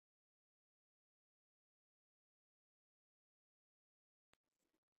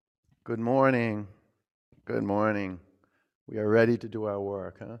Good morning. Good morning. We are ready to do our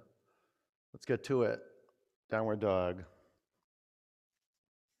work, huh? Let's get to it. Downward dog.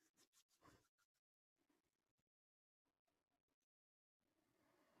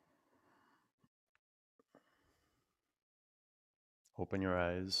 Open your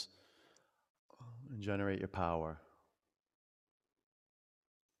eyes and generate your power.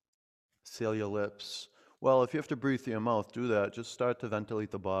 Seal your lips. Well, if you have to breathe through your mouth, do that. Just start to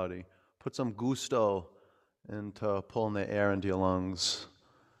ventilate the body. Put some gusto into pulling the air into your lungs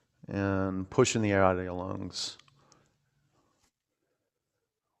and pushing the air out of your lungs.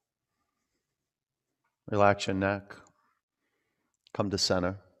 Relax your neck. Come to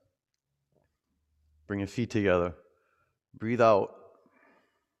center. Bring your feet together. Breathe out.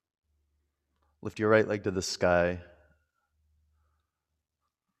 Lift your right leg to the sky.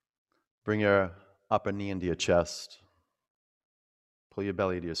 Bring your upper knee into your chest. Pull your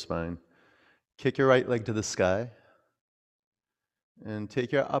belly to your spine. Kick your right leg to the sky. And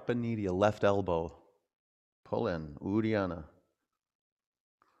take your upper knee to your left elbow. Pull in, Uddiyana.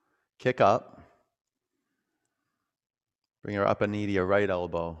 Kick up. Bring your upper knee to your right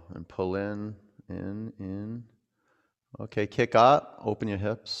elbow and pull in, in. Okay, kick up, open your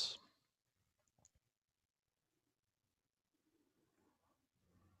hips.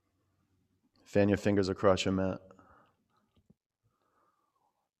 Fan your fingers across your mat.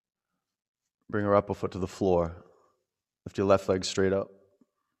 Bring your upper foot to the floor. Lift your left leg straight up.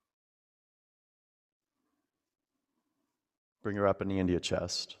 Bring your upper knee into your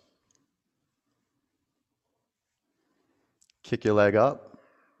chest. Kick your leg up.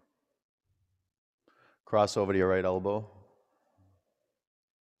 Cross over to your right elbow.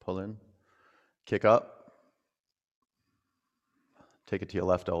 Pull in. Kick up. Take it to your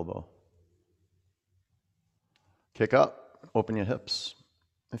left elbow. Kick up. Open your hips.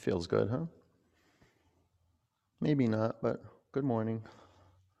 It feels good, huh? Maybe not, but good morning.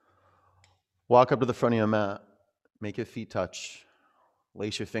 Walk up to the front of your mat. Make your feet touch.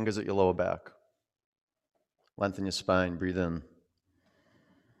 Lace your fingers at your lower back. Lengthen your spine. Breathe in.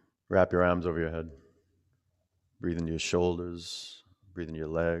 Wrap your arms over your head. Breathe into your shoulders. Breathe into your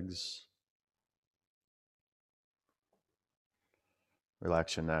legs.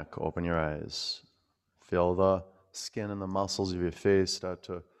 Relax your neck. Open your eyes. Feel the skin and the muscles of your face start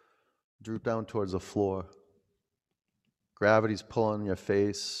to droop down towards the floor. Gravity's pulling your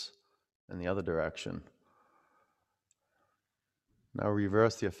face in the other direction. Now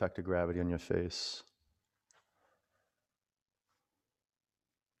reverse the effect of gravity on your face.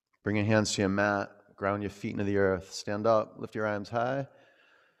 Bring your hands to your mat. Ground your feet into the earth. Stand up. Lift your arms high.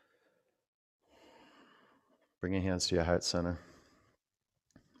 Bring your hands to your heart center.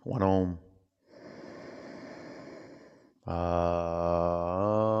 One Om.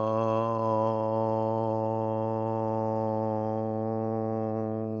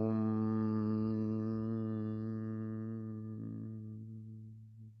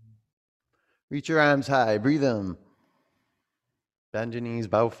 Reach your arms high. Breathe in. Bend your knees.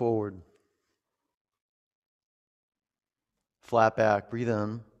 Bow forward. Flat back. Breathe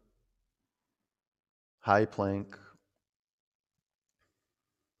in. High plank.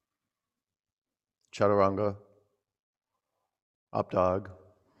 Chaturanga. Up dog.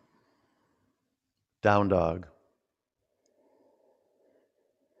 Down dog.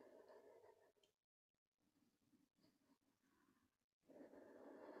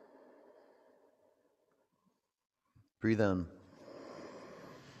 Breathe in.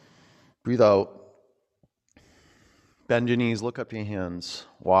 Breathe out. Bend your knees, look up your hands.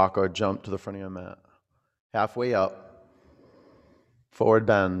 Walk or jump to the front of your mat. Halfway up. Forward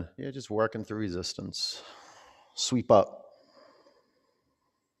bend. You're just working through resistance. Sweep up.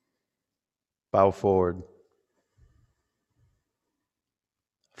 Bow forward.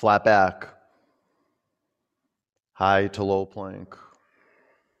 Flat back. High to low plank.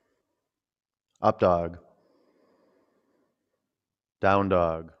 Up dog. Down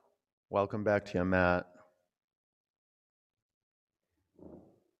dog. Welcome back to your mat.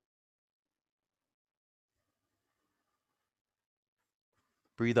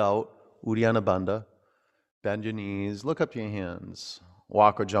 Breathe out. Uddiyana Bandha. Bend your knees. Look up your hands.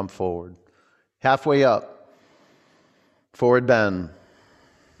 Walk or jump forward. Halfway up. Forward bend.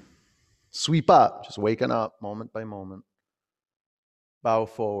 Sweep up. Just waking up moment by moment. Bow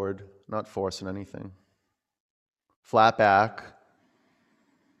forward. Not forcing anything. Flat back.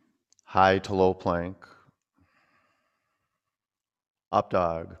 High to low plank. Up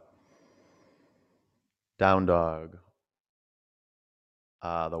dog. Down dog.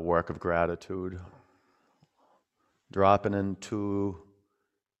 The work of gratitude. Dropping into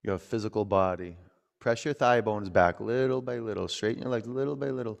your physical body. Press your thigh bones back little by little. Straighten your legs little by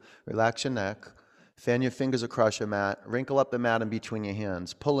little. Relax your neck. Fan your fingers across your mat. Wrinkle up the mat in between your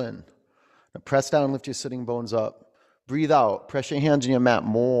hands. Pull in. Now press down, lift your sitting bones up. Breathe out. Press your hands on your mat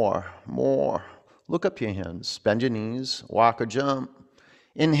more, more. Look up your hands. Bend your knees. Walk or jump.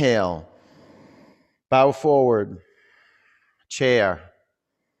 Inhale. Bow forward. Chair.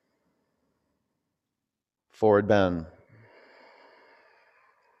 Forward bend.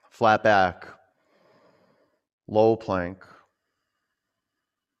 Flat back. Low plank.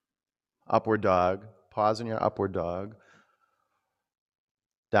 Upward dog. Pause in your upward dog.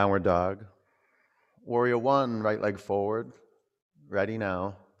 Downward dog. Warrior one, right leg forward. Ready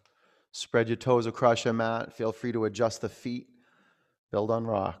now. Spread your toes across your mat. Feel free to adjust the feet. Build on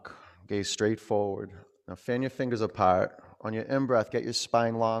rock. Gaze straight forward. Now fan your fingers apart. On your in-breath, get your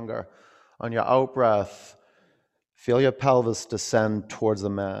spine longer. On your out-breath, feel your pelvis descend towards the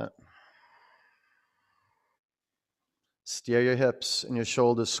mat. Steer your hips and your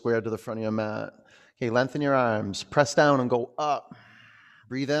shoulders squared to the front of your mat. Okay, lengthen your arms. Press down and go up.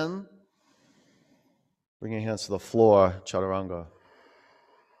 Breathe in. Bring your hands to the floor, chaturanga.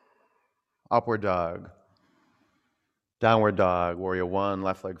 Upward dog. Downward dog, warrior one,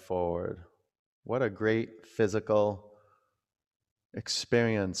 left leg forward. What a great physical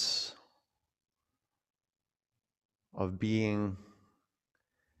experience of being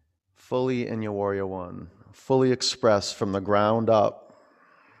fully in your warrior one, fully expressed from the ground up.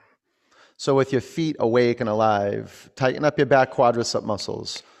 So with your feet awake and alive, tighten up your back quadricep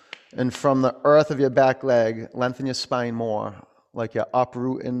muscles. And from the earth of your back leg, lengthen your spine more, like you're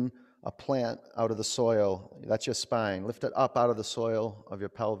uprooting a plant out of the soil. That's your spine. Lift it up out of the soil of your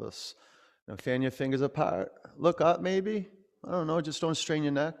pelvis. Now fan your fingers apart. Look up maybe. I don't know, just don't strain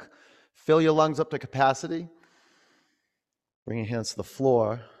your neck. Fill your lungs up to capacity. Bring your hands to the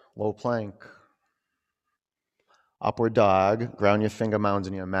floor, low plank. Upward dog, ground your finger mounds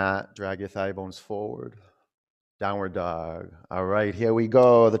in your mat, drag your thigh bones forward. Downward dog. All right, here we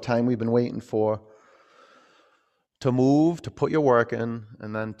go, the time we've been waiting for. To move, to put your work in,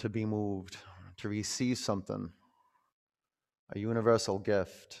 and then to be moved, to receive something. A universal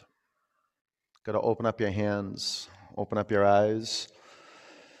gift. Got to open up your hands, open up your eyes.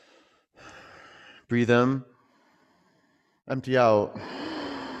 Breathe in, empty out.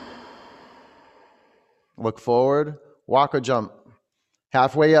 Look forward, walk or jump.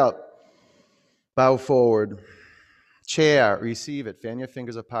 Halfway up, bow forward. Chair, receive it. Fan your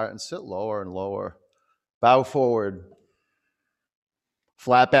fingers apart and sit lower and lower. Bow forward.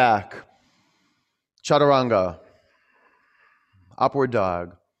 Flat back. Chaturanga. Upward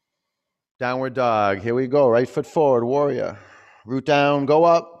dog. Downward dog. Here we go. Right foot forward, warrior. Root down, go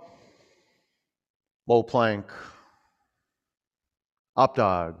up. Low plank. Up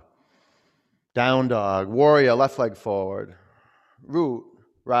dog. Down dog. Warrior, left leg forward. Root,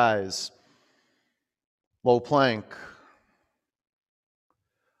 rise. Low plank.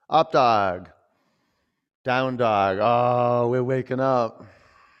 Up dog. Down dog. Oh, we're waking up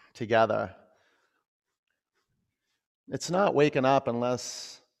together. It's not waking up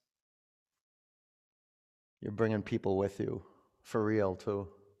unless you're bringing people with you, for real too.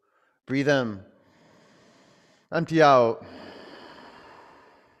 Breathe in. Empty out.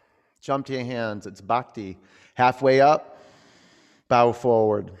 Jump to your hands. It's bhakti. Halfway up, bow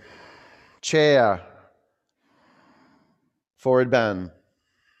forward. Chair. Forward bend.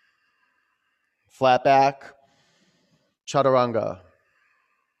 Flat back. Chaturanga.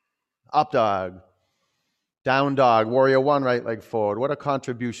 Up dog. Down dog. Warrior one, right leg forward. What a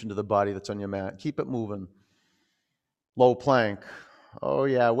contribution to the body that's on your mat. Keep it moving. Low plank. Oh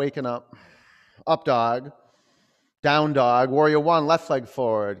yeah, waking up. Up dog. Down dog. Warrior one, left leg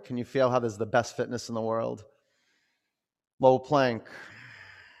forward. Can you feel how there's the best fitness in the world? Low plank.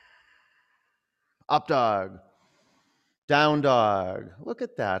 Up dog. Down dog. Look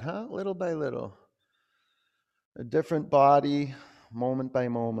at that, huh? Little by little. A different body, moment by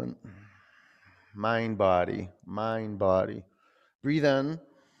moment. Mind, body, mind, body. Breathe in.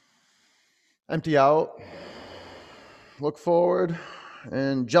 Empty out. Look forward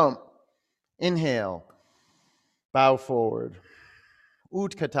and jump. Inhale. Bow forward.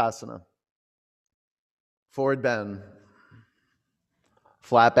 Utkatasana. Forward bend.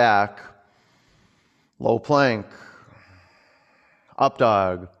 Flat back. Low plank. Up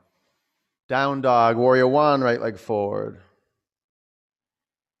dog. Down dog. Warrior one, right leg forward.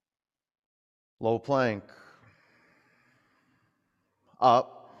 Low plank.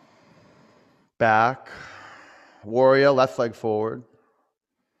 Up. Back. Warrior, left leg forward.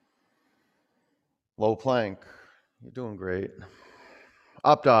 Low plank. You're doing great.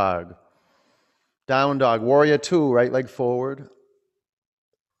 Up dog. Down dog. Warrior two, right leg forward.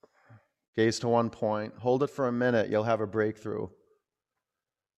 Gaze to one point. Hold it for a minute. You'll have a breakthrough.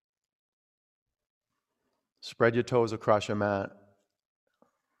 Spread your toes across your mat.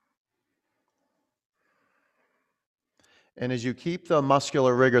 And as you keep the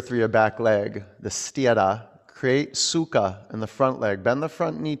muscular rigor through your back leg, the sthira, create sukha in the front leg. Bend the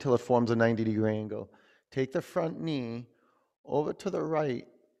front knee till it forms a 90-degree angle. Take the front knee over to the right.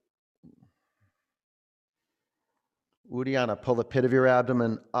 Uddiyana, pull the pit of your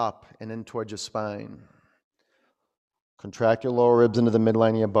abdomen up and in towards your spine. Contract your lower ribs into the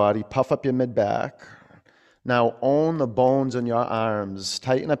midline of your body. Puff up your mid-back. Now own the bones in your arms.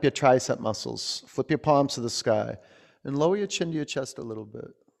 Tighten up your tricep muscles. Flip your palms to the sky. And lower your chin to your chest a little bit.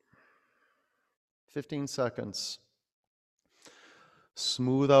 15 seconds.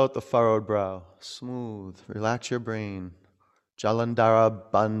 Smooth out the furrowed brow. Smooth. Relax your brain. Jalandhara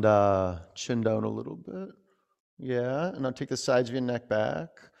Bandha. Chin down a little bit. Yeah. And now take the sides of your neck back.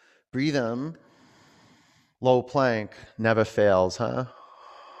 Breathe in. Low plank. Never fails, huh?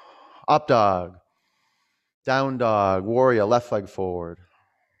 Up dog. Down dog. Warrior. Left leg forward.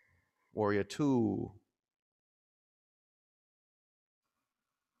 Warrior two.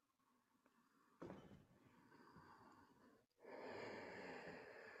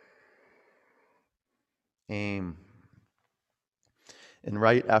 Aim. In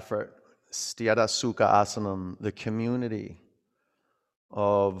right effort, Sthira Sukha Asanam, the community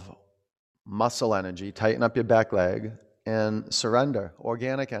of muscle energy, tighten up your back leg, and surrender,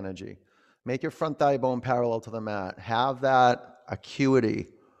 organic energy. Make your front thigh bone parallel to the mat. Have that acuity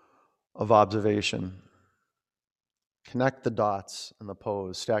of observation. Connect the dots in the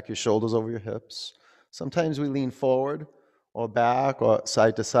pose. Stack your shoulders over your hips. Sometimes we lean forward or back or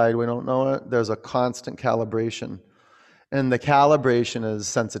side to side, we don't know it. There's a constant calibration. And the calibration is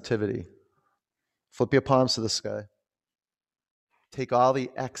sensitivity. Flip your palms to the sky. Take all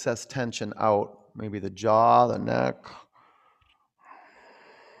the excess tension out. Maybe the jaw, the neck.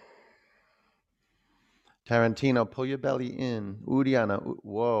 Tarantino, pull your belly in. Uddiyana,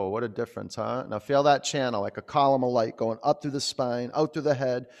 whoa, what a difference, huh? Now feel that channel like a column of light going up through the spine, out through the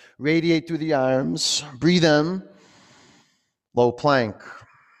head, radiate through the arms. Breathe in. Low plank.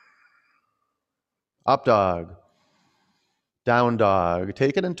 Up dog. Down dog.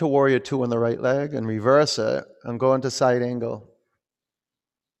 Take it into warrior two on the right leg and reverse it and go into side angle.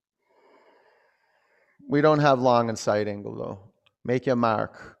 We don't have long and side angle though. Make your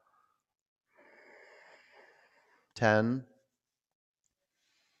mark. 10,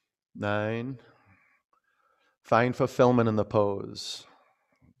 9. Find fulfillment in the pose.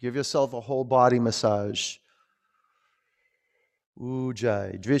 Give yourself a whole body massage.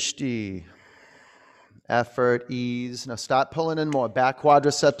 Ujjayi, drishti. Effort, ease. Now stop pulling in more. Back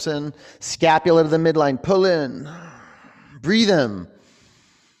quadriceps in. Scapula to the midline. Pull in. Breathe in.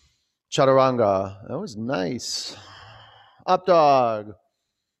 Chaturanga. That was nice. Up dog.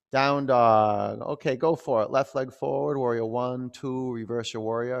 Down dog. Okay, go for it. Left leg forward. Warrior one, two. Reverse your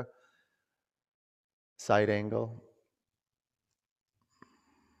warrior. Side angle.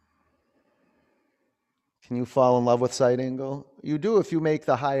 Can you fall in love with side angle? You do if you make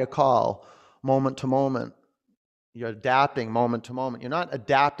the higher call moment to moment. You're adapting moment to moment. You're not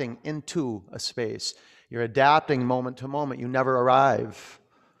adapting into a space. You're adapting moment to moment. You never arrive.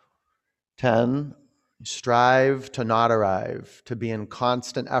 10, strive to not arrive, to be in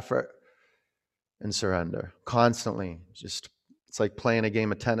constant effort and surrender. Constantly. Just, it's like playing a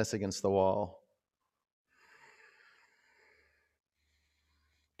game of tennis against the wall.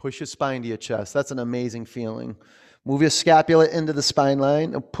 Push your spine to your chest. That's an amazing feeling. Move your scapula into the spine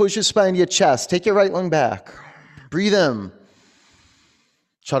line. And push your spine to your chest. Take your right lung back. Breathe in.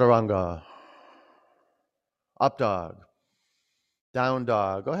 Chaturanga. Up dog. Down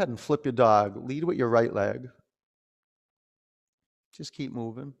dog. Go ahead and flip your dog. Lead with your right leg. Just keep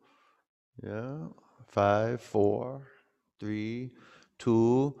moving. Yeah. 5, 4, 3,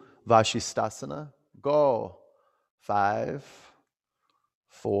 2. Vashisthasana. Go. 5,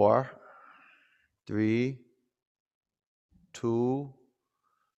 4, 3, 2.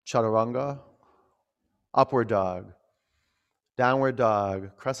 Chaturanga. Upward dog. Downward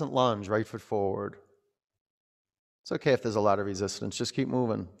dog. Crescent lunge. Right foot forward. It's okay if there's a lot of resistance. Just keep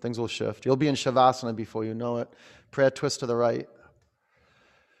moving. Things will shift. You'll be in Shavasana before you know it. Prayer twist to the right.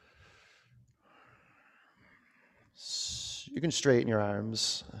 You can straighten your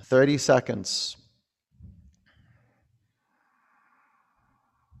arms. 30 seconds.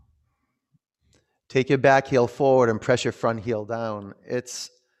 Take your back heel forward and press your front heel down.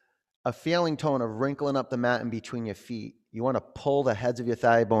 It's a feeling tone of wrinkling up the mat in between your feet. You want to pull the heads of your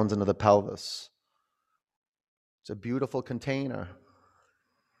thigh bones into the pelvis. It's a beautiful container.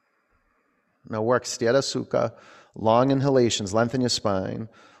 Now work Sthira Sukha, long inhalations, lengthen your spine.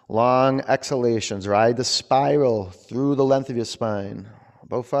 Long exhalations, ride the spiral through the length of your spine.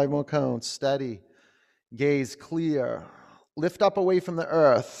 About 5 more counts, steady. Gaze clear. Lift up away from the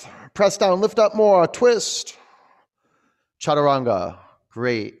earth. Press down, lift up more, twist. Chaturanga,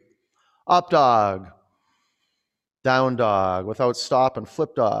 great. Up dog. Down dog, without stop, and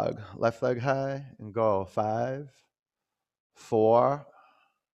flip dog. Left leg high and go. 5, 4,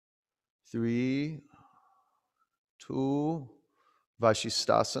 3, 2,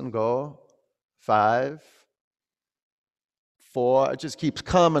 Vashisthasana, go. 5, 4, it just keeps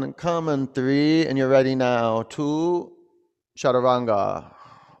coming and coming. 3, and you're ready now. 2, Chaturanga,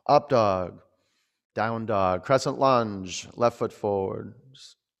 up dog, down dog, crescent lunge, left foot forward.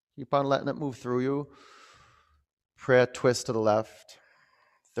 Just keep on letting it move through you. Prayer twist to the left.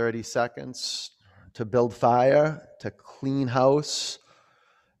 30 seconds to build fire, to clean house,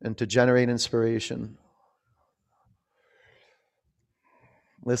 and to generate inspiration.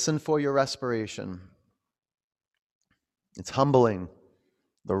 Listen for your respiration. It's humbling,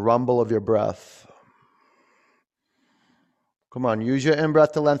 the rumble of your breath. Come on, use your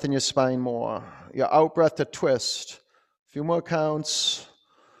in-breath to lengthen your spine more. Your out-breath to twist. A few more counts.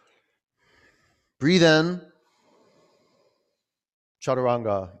 Breathe in.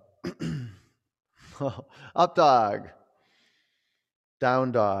 Chaturanga. Up dog.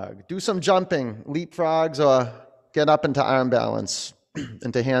 Down dog. Do some jumping, leapfrogs, or get up into arm balance,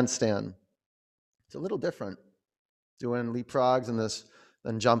 into handstand. It's a little different doing leapfrogs and this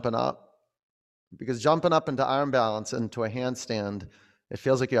than jumping up. Because jumping up into arm balance, into a handstand, it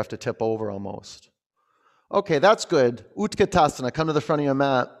feels like you have to tip over almost. Okay, that's good. Utkatasana, come to the front of your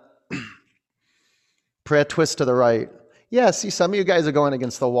mat. Prayer twist to the right. Yeah, see, some of you guys are going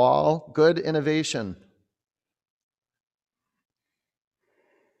against the wall. Good innovation.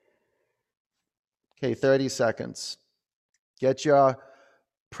 Okay, 30 seconds. Get your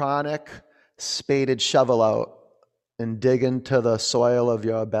pranic spaded shovel out and dig into the soil of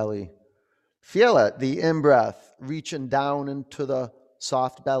your belly. Feel it, the in-breath, reaching down into the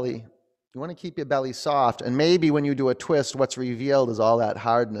soft belly. You want to keep your belly soft, and maybe when you do a twist, what's revealed is all that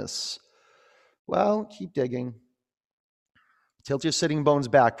hardness. Well, keep digging. Tilt your sitting bones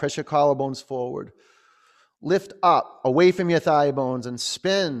back, press your collarbones forward. Lift up, away from your thigh bones, and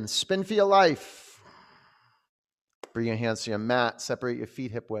spin. Spin for your life. Bring your hands to your mat, separate your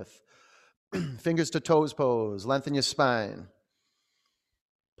feet hip width. Fingers to toes pose, lengthen your spine.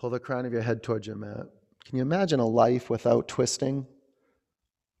 Pull the crown of your head towards your mat. Can you imagine a life without twisting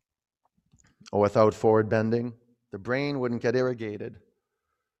or without forward bending? The brain wouldn't get irrigated.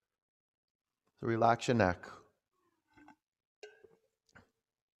 So relax your neck.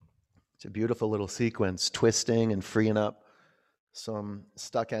 It's a beautiful little sequence, twisting and freeing up some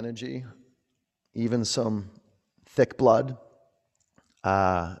stuck energy, even some thick blood,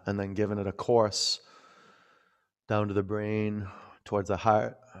 and then giving it a course down to the brain, towards the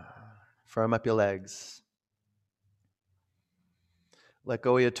heart. Firm up your legs. Let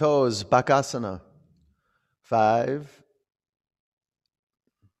go of your toes, Bakasana. 5.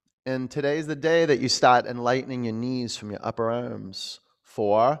 And today's the day that you start enlightening your knees from your upper arms.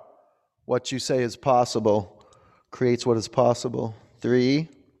 4. What you say is possible creates what is possible. 3,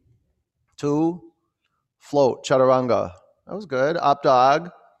 2, float, chaturanga. That was good. Up dog,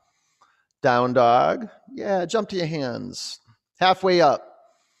 down dog. Yeah, jump to your hands. Halfway up.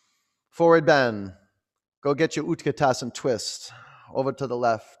 Forward bend. Go get your Utkatasana twist. Over to the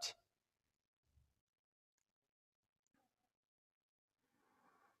left.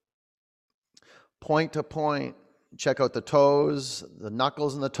 Point to point. Check out the toes, the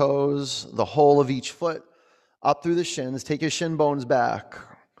knuckles and the toes, the whole of each foot. Up through the shins. Take your shin bones back.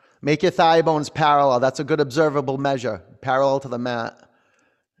 Make your thigh bones parallel. That's a good observable measure. Parallel to the mat.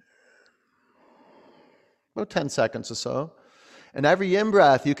 About 10 seconds or so. And every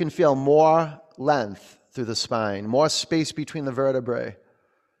in-breath, you can feel more length through the spine, more space between the vertebrae.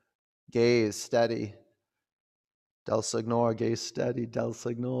 Gaze steady. Del Signor, gaze steady. Del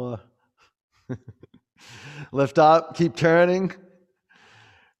Signor. Lift up, keep turning.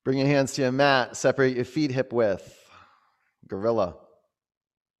 Bring your hands to your mat. Separate your feet hip width. Gorilla.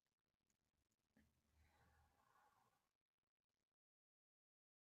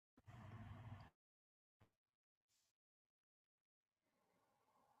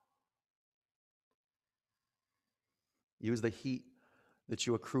 Use the heat that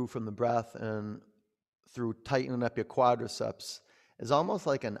you accrue from the breath and through tightening up your quadriceps is almost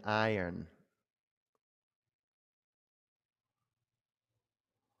like an iron.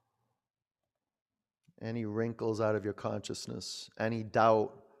 Any wrinkles out of your consciousness, any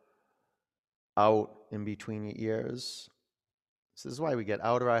doubt out in between your ears. This is why we get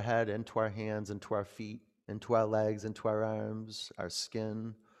out of our head, into our hands, into our feet, into our legs, into our arms, our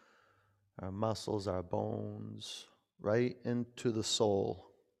skin, our muscles, our bones, right into the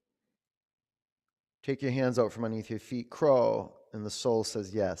soul. Take your hands out from underneath your feet, crow, and the soul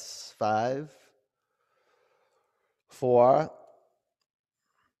says yes. 5, 4,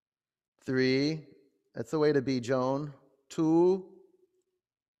 3, that's the way to be, Joan. 2,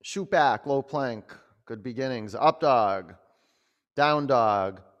 shoot back, low plank, good beginnings. Up dog, down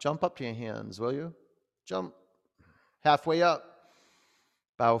dog, jump up to your hands, will you? Jump, halfway up,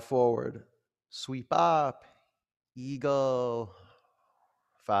 bow forward, sweep up, eagle.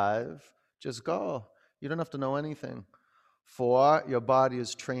 5, just go. You don't have to know anything. 4, your body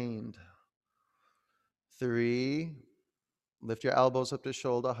is trained. 3, lift your elbows up to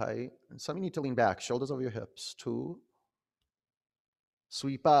shoulder height. And some you need to lean back, shoulders over your hips. 2,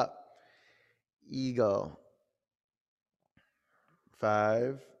 sweep up, eagle.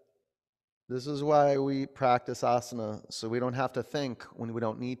 5, this is why we practice asana, so we don't have to think when we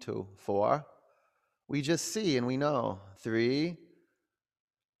don't need to. 4, we just see and we know. 3,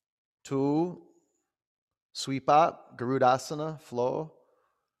 2, sweep up, Garudasana, flow.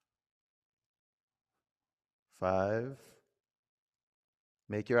 5,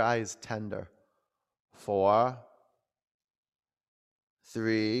 make your eyes tender. 4,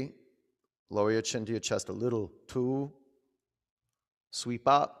 3, lower your chin to your chest a little. 2, sweep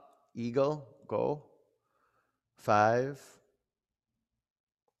up, eagle, go. 5,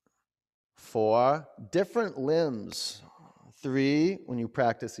 4, different limbs. 3, when you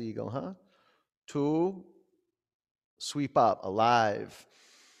practice eagle, huh? 2, sweep up, alive.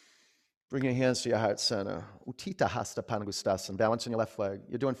 Bring your hands to your heart center. Utthita Hasta Panagustasana. Balance on your left leg.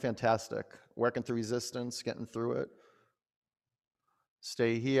 You're doing fantastic. Working through resistance, getting through it.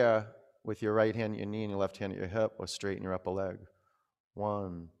 Stay here with your right hand at your knee and your left hand at your hip, or straighten your upper leg.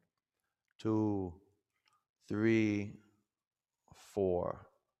 1, 2, 3, 4.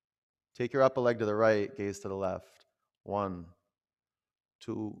 Take your upper leg to the right, gaze to the left. 1,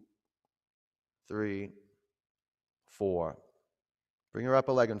 2, 3, 4. Bring your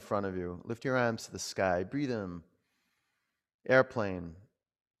upper leg in front of you. Lift your arms to the sky. Breathe in. Airplane.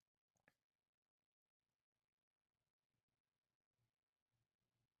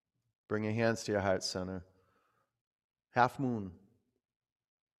 Bring your hands to your heart center. Half moon.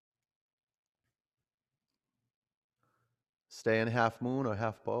 Stay in half moon or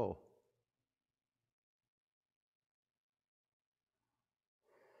half bow.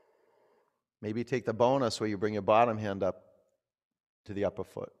 Maybe take the bonus where you bring your bottom hand up to the upper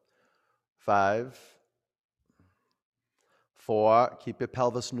foot. 5, 4, keep your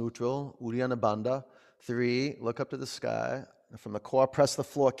pelvis neutral, Uddiyana Bandha. 3, look up to the sky. And from the core, press the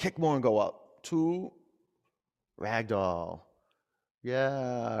floor, kick more and go up. 2, ragdoll.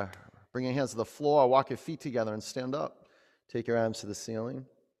 Yeah. Bring your hands to the floor, walk your feet together and stand up. Take your arms to the ceiling.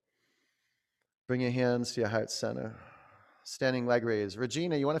 Bring your hands to your heart center. Standing leg raise.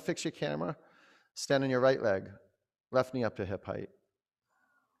 Regina, you want to fix your camera? Stand on your right leg. Left knee up to hip height.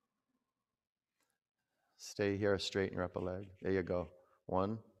 Stay here, straighten your upper leg. There you go.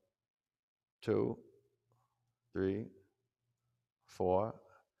 1, 2, 3, 4.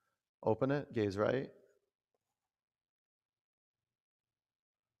 Open it, gaze right.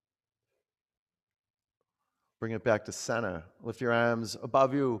 Bring it back to center. Lift your arms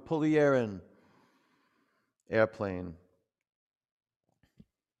above you. Pull the air in. Airplane.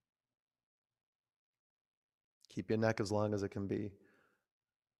 Keep your neck as long as it can be.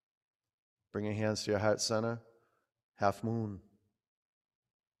 Bring your hands to your heart center. Half moon.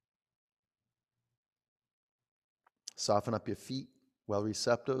 Soften up your feet. Well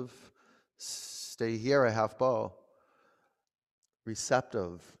receptive. Stay here a half bow.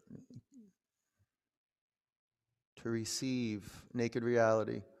 Receptive. To receive naked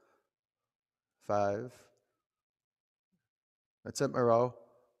reality. 5. That's it, Moreau.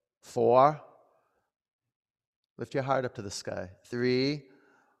 4. Lift your heart up to the sky. 3.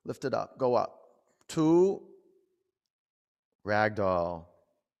 Lift it up. Go up. 2. Ragdoll.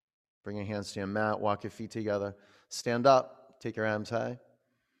 Bring your hands to your mat. Walk your feet together. Stand up. Take your arms high.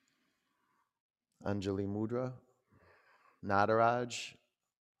 Anjali Mudra. Nataraj.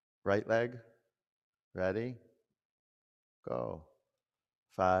 Right leg. Ready? Go.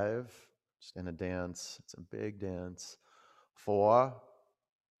 5. Just in a dance. It's a big dance. 4.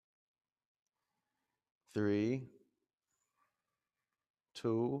 3.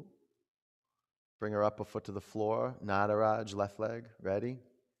 2. Bring her upper foot to the floor. Nataraj, left leg. Ready?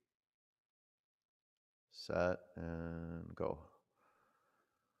 Set and go.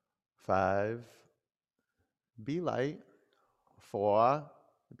 5. Be light. 4.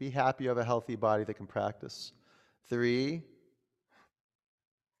 Be happy you have a healthy body that can practice. 3.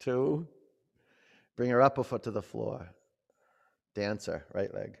 2. Bring her upper foot to the floor. Dancer,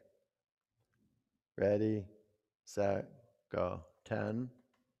 right leg. Ready, set, go. 10.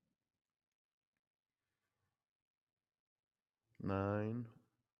 9.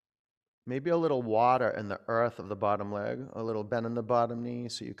 Maybe a little water in the earth of the bottom leg, a little bend in the bottom knee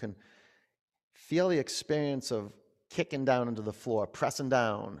so you can feel the experience of kicking down into the floor, pressing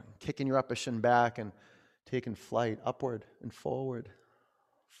down, kicking your upper shin back and taking flight upward and forward.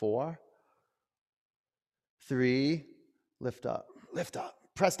 4. 3. Lift up,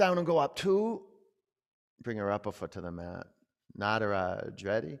 press down and go up. 2. Bring her upper foot to the mat. Nataraj,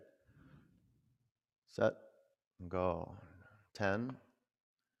 ready? Set, go. 10.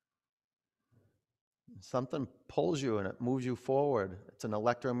 Something pulls you and it moves you forward. It's an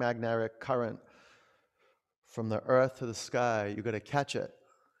electromagnetic current from the earth to the sky. You got to catch it.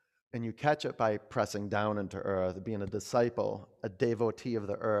 And you catch it by pressing down into earth, being a disciple, a devotee of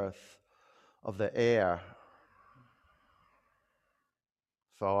the earth, of the air.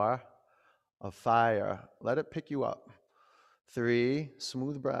 4. Of fire. Let it pick you up. 3.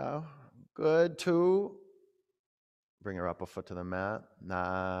 Smooth brow. Good. 2. Bring her upper foot to the mat.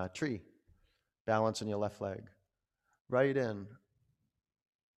 Tree. Balance on your left leg. Right in.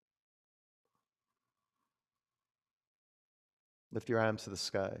 Lift your arms to the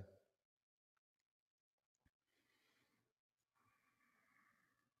sky.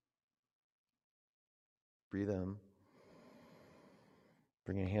 Breathe in.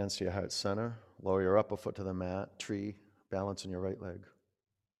 Bring your hands to your heart center. Lower your upper foot to the mat. Tree. Balance on your right leg.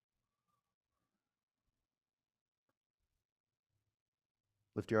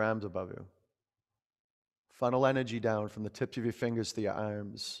 Lift your arms above you. Funnel energy down from the tips of your fingers to your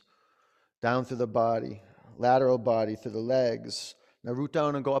arms. Down through the body. Lateral body through the legs. Now root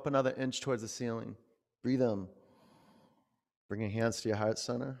down and go up another inch towards the ceiling. Breathe in. Bring your hands to your heart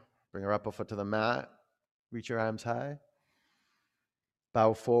center. Bring your upper foot to the mat. Reach your arms high.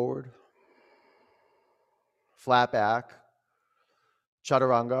 Bow forward. Flat back.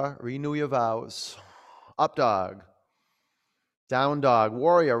 Chaturanga. Renew your vows. Up dog. Down dog.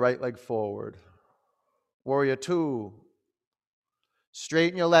 Warrior, right leg forward. Warrior 2.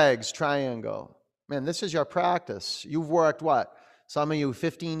 Straighten your legs. Triangle. Man, this is your practice. You've worked what? Some of you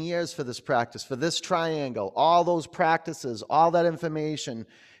 15 years for this practice, for this triangle. All those practices, all that information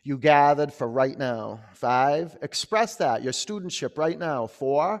you gathered for right now. 5, express that, your studentship right now.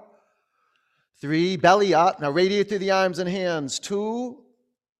 4, 3, belly up. Now radiate through the arms and hands. 2,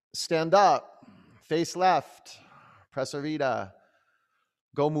 stand up, face left, Prasarita,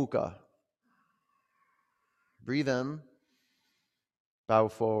 Gomukha. Breathe in, bow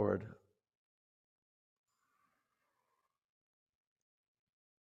forward.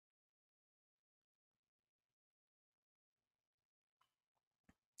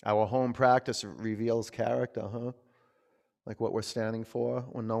 Our home practice reveals character, huh? Like what we're standing for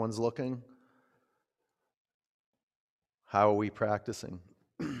when no one's looking. How are we practicing?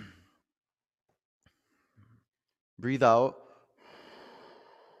 Breathe out.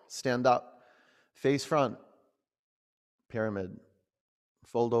 Stand up. Face front. Pyramid.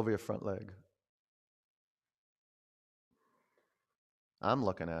 Fold over your front leg. I'm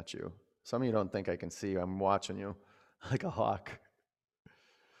looking at you. Some of you don't think I can see you. I'm watching you like a hawk.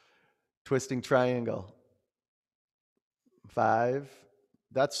 Twisting triangle. 5,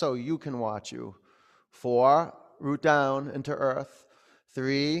 that's so you can watch you. 4, root down into earth.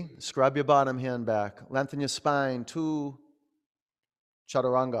 3, scrub your bottom hand back. Lengthen your spine. 2,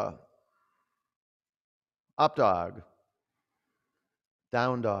 chaturanga. Up dog.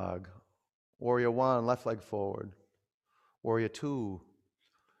 Down dog. Warrior 1, left leg forward. Warrior 2,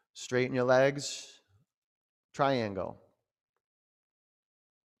 straighten your legs. Triangle.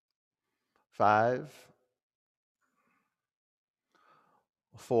 5,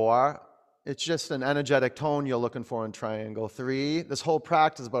 4, it's just an energetic tone you're looking for in triangle. 3, this whole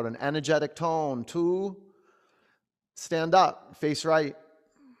practice is about an energetic tone. 2, stand up, face right,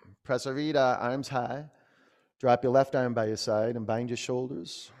 Prasarita, arms high. Drop your left arm by your side and bind your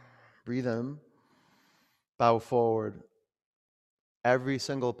shoulders. Breathe in, bow forward. Every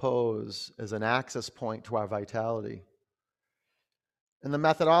single pose is an access point to our vitality. And the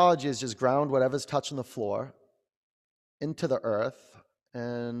methodology is just ground whatever's touching the floor into the earth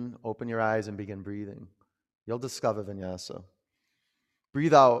and open your eyes and begin breathing. You'll discover vinyasa.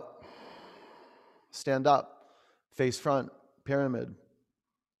 Breathe out. Stand up. Face front. Pyramid.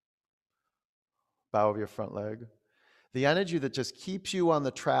 Bow of your front leg. The energy that just keeps you on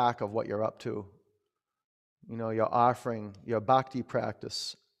the track of what you're up to. You know, your offering, your bhakti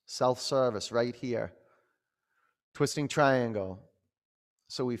practice, self-service right here. Twisting triangle.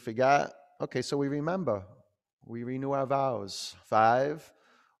 So we forget. Okay, so we remember. We renew our vows. 5,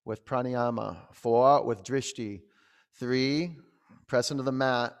 with pranayama. 4, with drishti. 3, press into the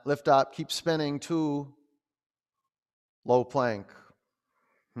mat. Lift up, keep spinning. 2, low plank.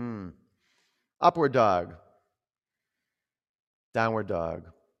 Upward dog. Downward dog.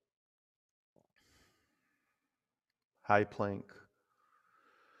 High plank.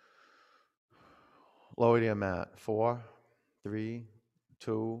 Lower to your mat. 4, 3,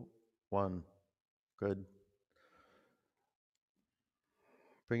 2, 1. Good.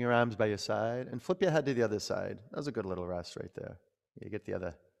 Bring your arms by your side and flip your head to the other side. That was a good little rest right there. You get the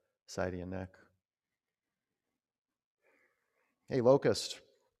other side of your neck. Hey, locust.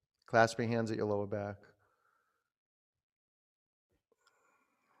 Clasp your hands at your lower back.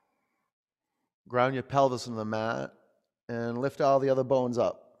 Ground your pelvis into the mat and lift all the other bones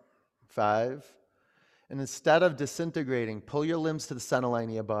up. 5. And instead of disintegrating, pull your limbs to the center line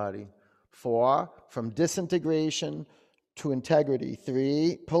of your body. 4, from disintegration to integrity.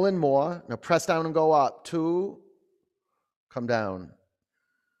 3, pull in more. Now press down and go up. 2, come down.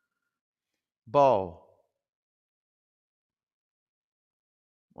 Bow.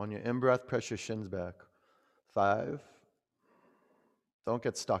 On your in-breath, press your shins back. 5. Don't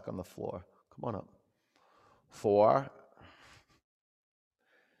get stuck on the floor. Come on up. 4.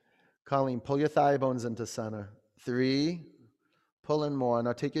 Colleen, pull your thigh bones into center. 3, pull in more.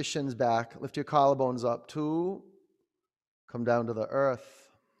 Now take your shins back. Lift your collarbones up. 2, come down to the earth.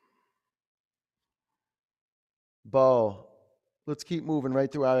 Bow. Let's keep moving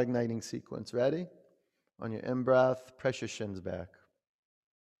right through our igniting sequence. Ready? On your in-breath, press your shins back.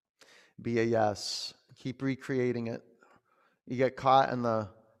 Be a yes. Keep recreating it. You get caught in the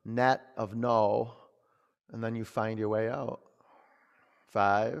net of no, and then you find your way out.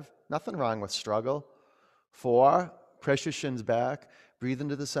 5, nothing wrong with struggle. 4, press your shins back. Breathe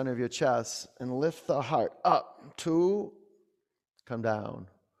into the center of your chest and lift the heart up. 2, come down.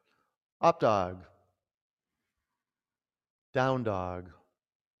 Up dog. Down dog.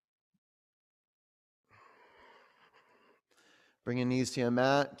 Bring your knees to your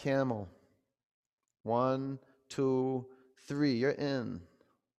mat. Camel. 1, 2, 3. You're in.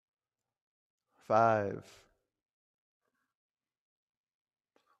 5.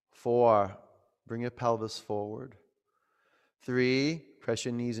 4. Bring your pelvis forward. 3. Press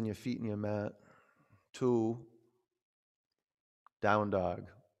your knees and your feet in your mat. 2. Down dog.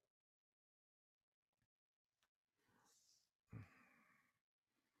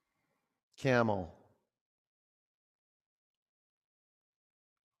 Camel.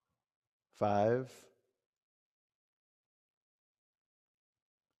 5.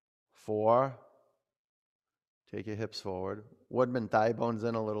 4. Take your hips forward. Woodman, thigh bones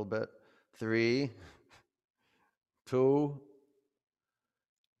in a little bit. 3, 2,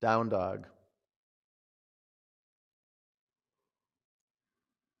 down dog.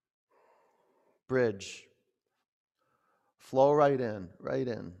 Bridge. Flow right in, right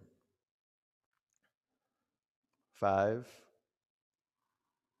in. 5,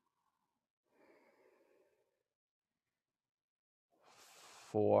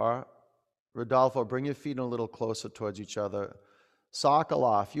 4. Rodolfo, bring your feet in a little closer towards each other.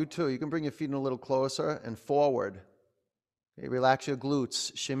 Sokolov, you too. You can bring your feet in a little closer and forward. Okay, relax your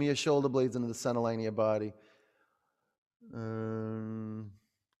glutes. Shimmy your shoulder blades into the center line of your body. Come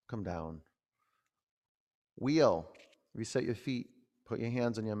down. Wheel. Reset your feet. Put your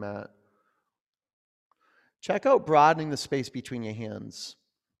hands on your mat. Check out broadening the space between your hands.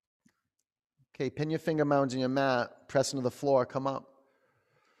 Okay, pin your finger mounds on your mat. Press into the floor. Come up.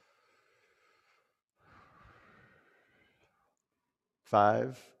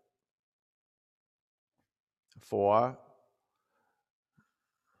 5, 4,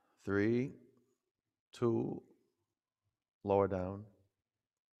 3, 2, lower down.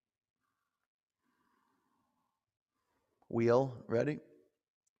 Wheel, ready?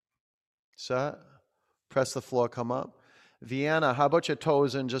 Set. Press the floor, come up. Vienna, how about your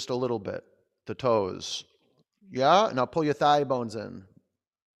toes in just a little bit? The toes. Yeah? Now pull your thigh bones in.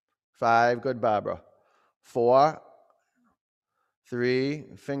 5, good, Barbara. 4, 3,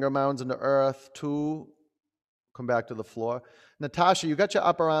 finger mounds into earth. 2, come back to the floor. Natasha, you got your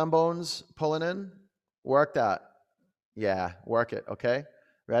upper arm bones pulling in? Work that. Yeah, work it, okay?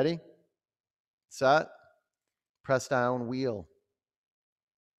 Ready? Set. Press down, wheel.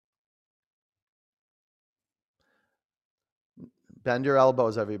 Bend your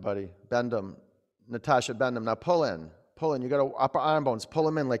elbows, everybody. Bend them. Natasha, bend them. Now pull in. Pull in. You got upper arm bones. Pull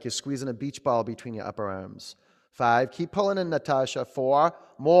them in like you're squeezing a beach ball between your upper arms. 5. Keep pulling in, Natasha. 4.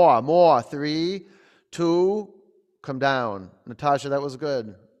 More. 3, 2. Come down. Natasha, that was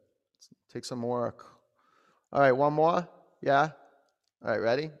good. Take some work. All right, one more. Yeah? All right,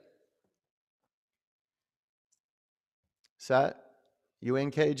 ready? Set. You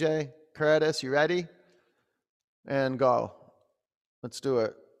in, KJ? Curtis, you ready? And go. Let's do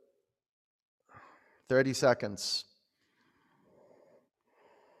it. 30 seconds.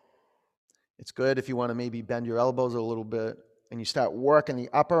 It's good if you want to maybe bend your elbows a little bit and you start working the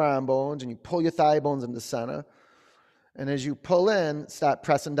upper arm bones and you pull your thigh bones into the center. And as you pull in, start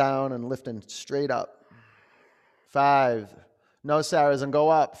pressing down and lifting straight up. 5. No, Sarahs, and go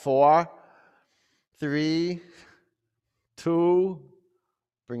up. 4, 3, 2.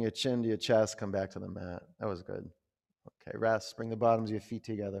 Bring your chin to your chest. Come back to the mat. That was good. Okay, rest. Bring the bottoms of your feet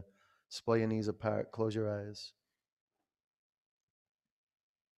together. Splay your knees apart. Close your eyes.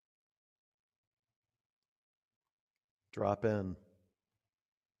 Drop in.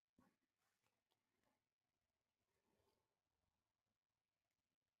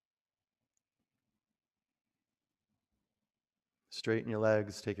 Straighten your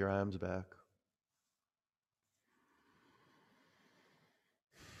legs. Take your arms back.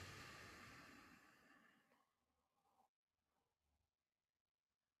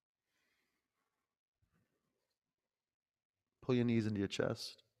 Pull your knees into your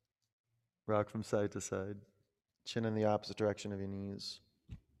chest. Rock from side to side. Chin in the opposite direction of your knees.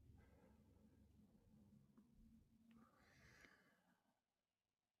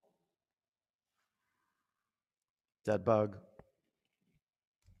 Dead bug.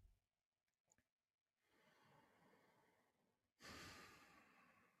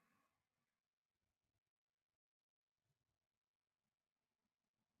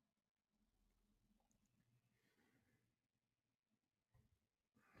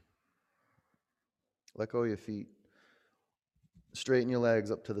 Let go of your feet. Straighten your legs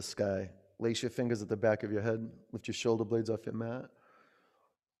up to the sky. Lace your fingers at the back of your head. Lift your shoulder blades off your mat.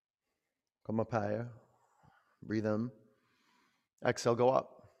 Come up higher. Breathe in. Exhale, go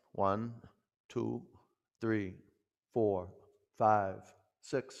up. 1, 2, 3, 4, 5,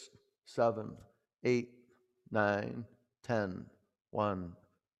 6, 7, 8, 9, 10. 1,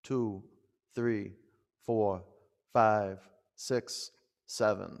 2, 3, 4, 5, 6,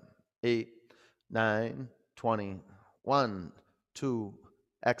 7, 8, 9, 20. 1, 2,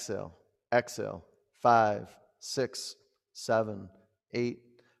 exhale, exhale. 5, 6, 7, 8,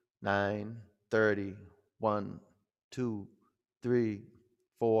 9, 30. 1, 2, 3,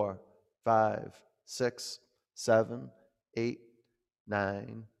 4, 5, 6, 7, 8,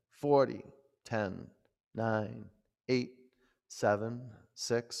 9, 40. 10, 9, 8, 7,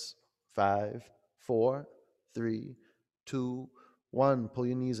 6, 5, 4, 3, 2, 1. Pull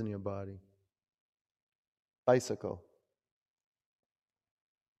your knees in your body. Bicycle.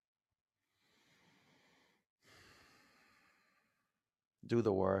 Do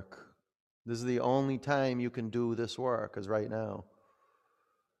the work. This is the only time you can do this work, is right now.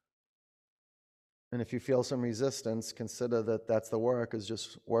 And if you feel some resistance, consider that that's the work, is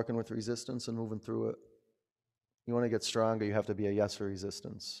just working with resistance and moving through it. You want to get stronger, you have to be a yes for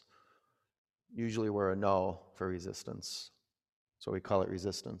resistance. Usually we're a no for resistance. So we call it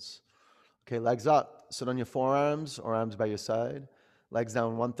resistance. Okay, legs up. Sit on your forearms or arms by your side. Legs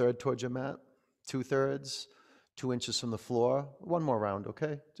down 1/3 towards your mat. 2/3, 2 inches from the floor. One more round,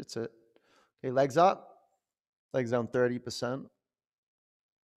 okay? That's it. Okay, legs up. Legs down 30%,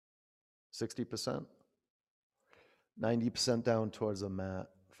 60%, 90% down towards the mat.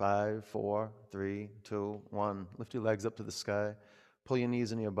 5, 4, 3, 2, 1. Lift your legs up to the sky. Pull your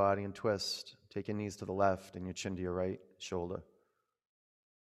knees into your body and twist. Take your knees to the left and your chin to your right shoulder.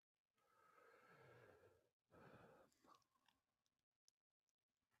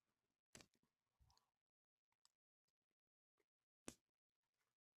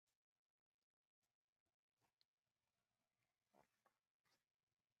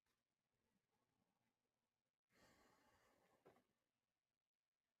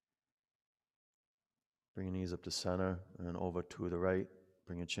 Bring your knees up to center and then over to the right.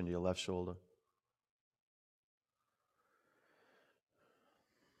 Bring your chin to your left shoulder.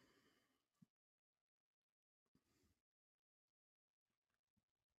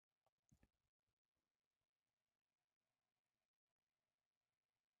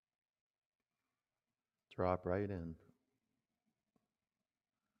 Drop right in.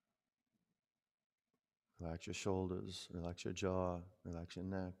 Relax your shoulders, relax your jaw, relax your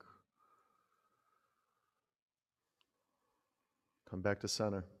neck. Come back to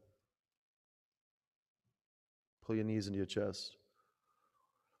center. Pull your knees into your chest.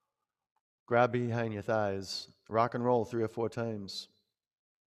 Grab behind your thighs. Rock and roll 3 or 4 times.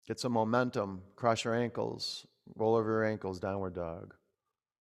 Get some momentum. Cross your ankles. Roll over your ankles, downward dog.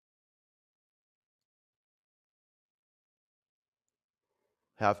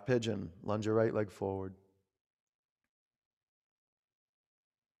 Half pigeon. Lunge your right leg forward.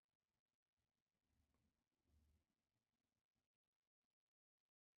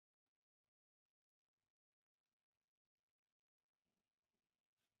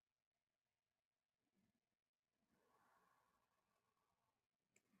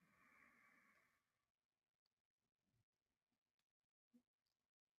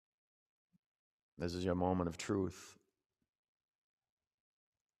 This is your moment of truth.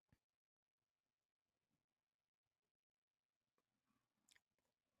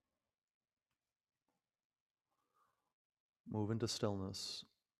 Move into stillness.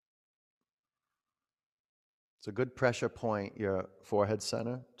 It's a good pressure point, your forehead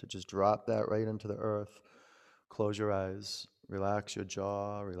center, to just drop that right into the earth. Close your eyes. Relax your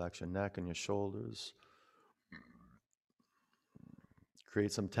jaw, relax your neck and your shoulders.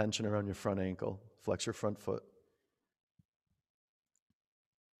 Create some tension around your front ankle. Flex your front foot.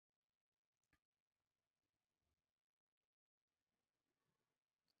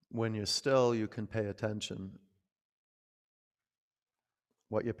 When you're still, you can pay attention.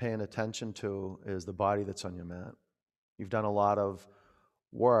 What you're paying attention to is the body that's on your mat. You've done a lot of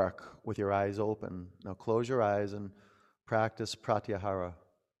work with your eyes open. Now close your eyes and practice pratyahara.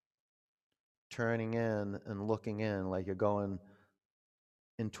 Turning in and looking in like you're going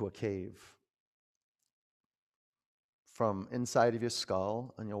into a cave. From inside of your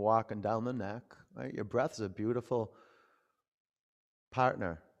skull, and you're walking down the neck. Right? Your breath is a beautiful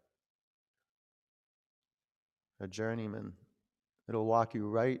partner, a journeyman. It'll walk you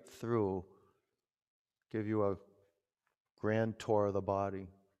right through, give you a grand tour of the body.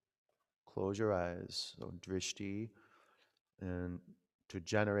 Close your eyes, so drishti, and to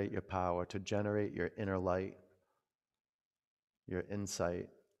generate your power, to generate your inner light, your insight.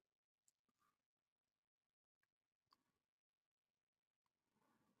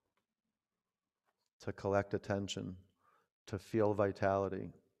 To collect attention, to feel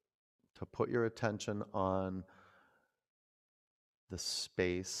vitality, to put your attention on the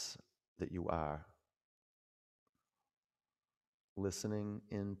space that you are. Listening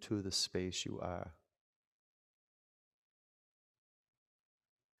into the space you are.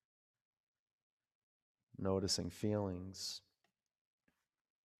 Noticing feelings,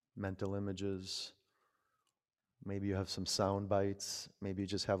 mental images. Maybe you have some sound bites. Maybe you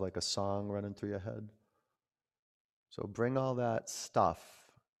just have like a song running through your head. So bring all that stuff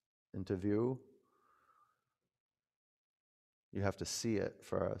into view. You have to see it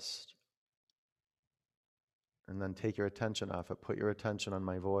first. And then take your attention off it. Put your attention on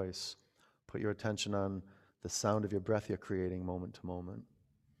my voice. Put your attention on the sound of your breath you're creating moment to moment.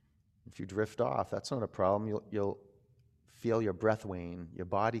 If you drift off, that's not a problem. You'll feel your breath wane. Your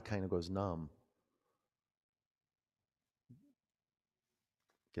body kind of goes numb.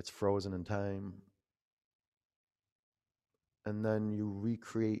 Gets frozen in time. And then you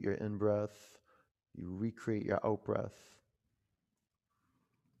recreate your in-breath. You recreate your out-breath.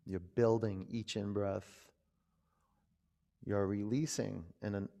 You're building each in-breath. You're releasing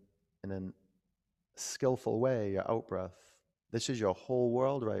in a skillful way your out-breath. This is your whole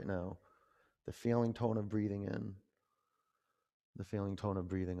world right now. The feeling tone of breathing in. The feeling tone of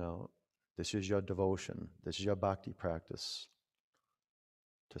breathing out. This is your devotion. This is your bhakti practice.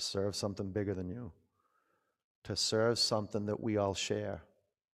 To serve something bigger than you. To serve something that we all share.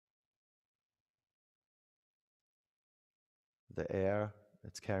 The air,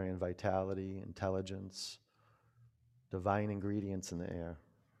 it's carrying vitality, intelligence, divine ingredients in the air.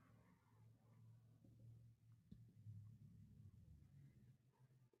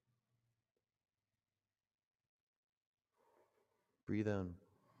 Breathe in.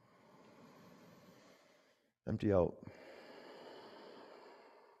 Empty out.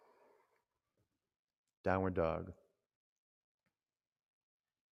 Downward dog.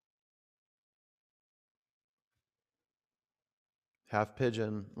 Half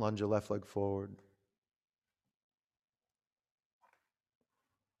pigeon, lunge your left leg forward.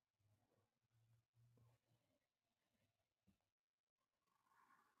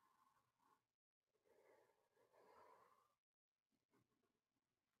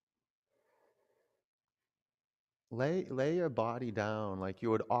 Lay your body down like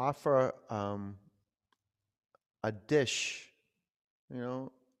you would offer a dish,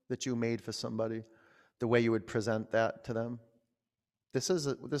 that you made for somebody, the way you would present that to them. This is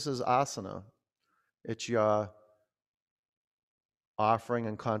asana. It's your offering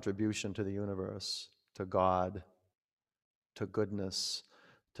and contribution to the universe, to God, to goodness,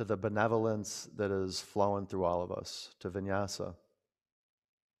 to the benevolence that is flowing through all of us, to vinyasa.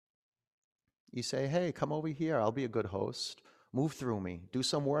 You say, hey, come over here. I'll be a good host. Move through me. Do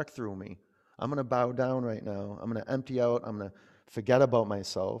some work through me. I'm going to bow down right now. I'm going to empty out. I'm going to forget about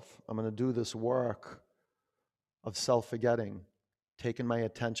myself. I'm going to do this work of self-forgetting, taking my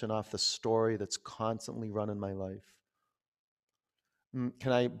attention off the story that's constantly running my life.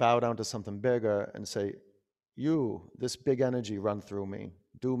 Can I bow down to something bigger and say, you, this big energy, run through me,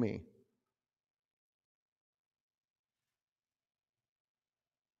 do me.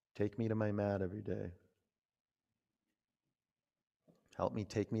 Take me to my mat every day. Help me,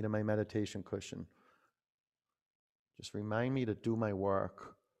 take me to my meditation cushion. Just remind me to do my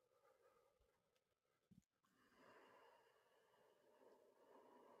work.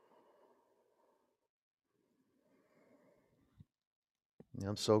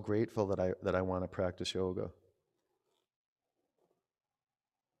 I'm so grateful that I want to practice yoga.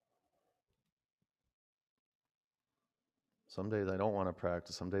 Some days I don't want to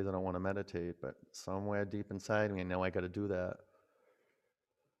practice. Some days I don't want to meditate. But somewhere deep inside me, I know I got to do that.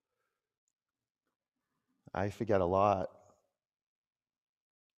 I forget a lot.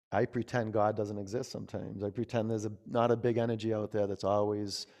 I pretend God doesn't exist sometimes. I pretend there's not a big energy out there that's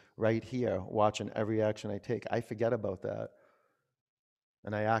always right here, watching every action I take. I forget about that.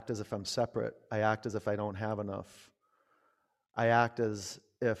 And I act as if I'm separate. I act as if I don't have enough. I act as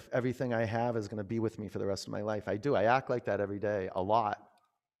if everything I have is going to be with me for the rest of my life. I do. I act like that every day, a lot.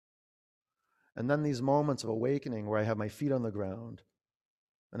 And then these moments of awakening where I have my feet on the ground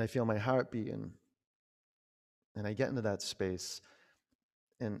and I feel my heart beating and I get into that space.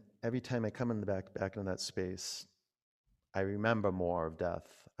 And every time I come in the back into that space, I remember more of death.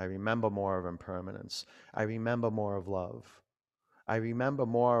 I remember more of impermanence. I remember more of love. I remember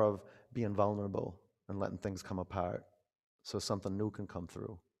more of being vulnerable and letting things come apart so something new can come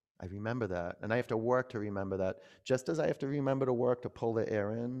through. I remember that. And I have to work to remember that, just as I have to remember to work to pull the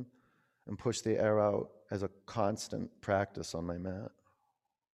air in and push the air out as a constant practice on my mat.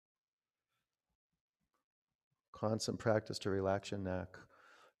 Constant practice to relax your neck,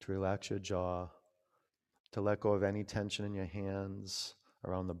 to relax your jaw, to let go of any tension in your hands,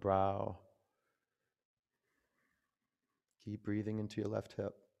 around the brow. Keep breathing into your left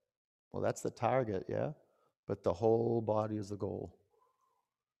hip. Well, that's the target, yeah? But the whole body is the goal.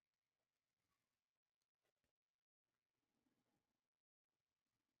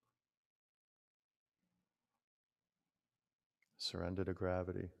 Surrender to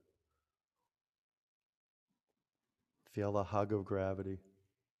gravity. Feel the hug of gravity.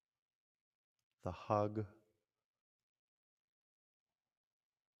 The hug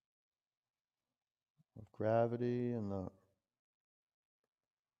of gravity and the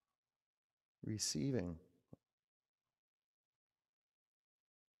receiving.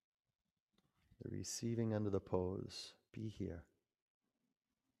 The receiving end of the pose. Be here.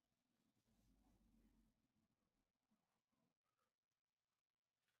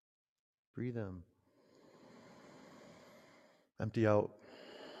 Breathe in. Empty out.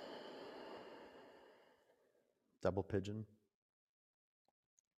 Double pigeon.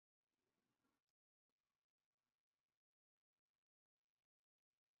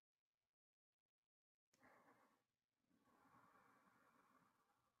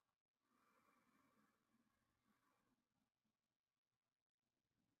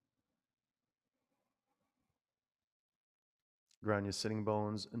 Ground your sitting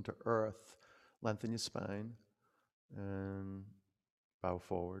bones into earth. Lengthen your spine. And bow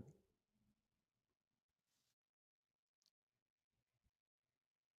forward.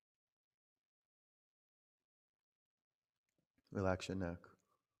 Relax your neck.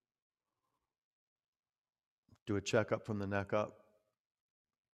 Do a checkup from the neck up.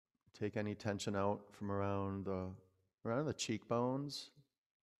 Take any tension out from around the cheekbones.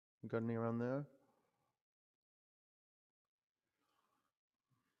 You got any around there?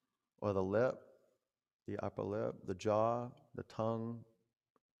 Or the lip, the upper lip, the jaw, the tongue,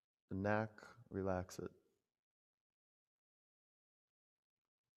 the neck. Relax it.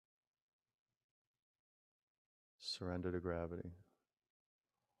 Surrender to gravity.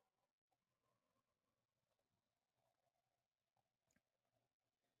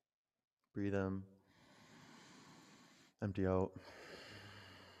 Breathe in. Empty out.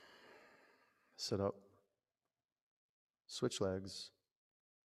 Sit up. Switch legs.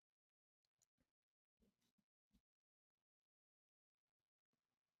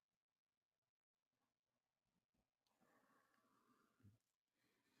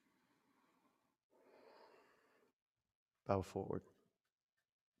 bow forward.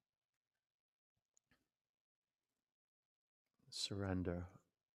 Surrender.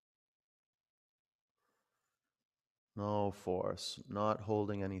 No force, not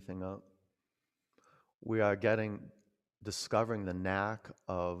holding anything up. We are discovering the knack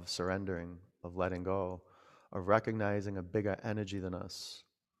of surrendering, of letting go, of recognizing a bigger energy than us.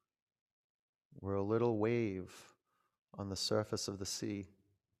 We're a little wave on the surface of the sea.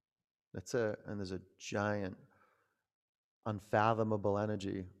 That's it. And there's a giant, unfathomable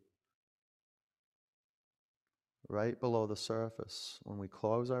energy right below the surface. When we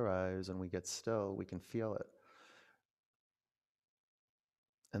close our eyes and we get still, we can feel it.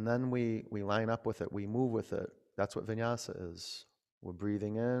 And then we line up with it, we move with it. That's what vinyasa is. We're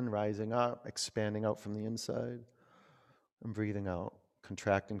breathing in, rising up, expanding out from the inside, and breathing out,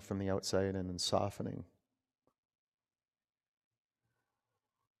 contracting from the outside in and softening.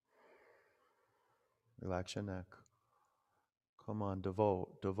 Relax your neck. Come on,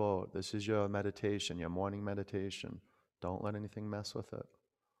 devote, devote. This is your meditation, your morning meditation. Don't let anything mess with it.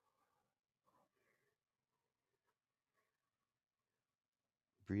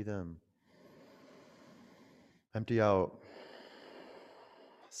 Breathe in. Empty out.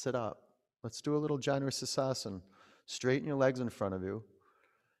 Sit up. Let's do a little Janusasana. Straighten your legs in front of you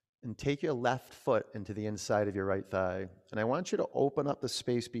and take your left foot into the inside of your right thigh. And I want you to open up the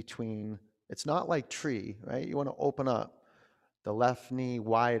space between, it's not like tree, right? You want to open up the left knee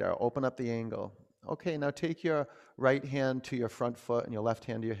wider, open up the angle. Okay, now take your right hand to your front foot and your left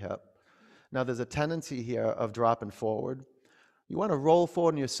hand to your hip. Now there's a tendency here of dropping forward. You want to roll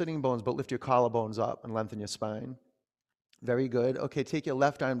forward in your sitting bones, but lift your collarbones up and lengthen your spine. Very good. Okay, take your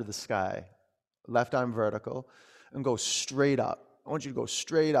left arm to the sky, left arm vertical, and go straight up. I want you to go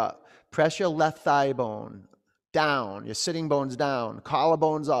straight up. Press your left thigh bone down, your sitting bones down,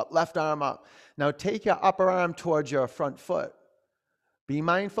 collarbones up, left arm up. Now take your upper arm towards your front foot. Be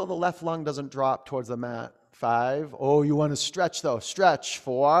mindful the left lung doesn't drop towards the mat. 5. Oh, you want to stretch though. Stretch.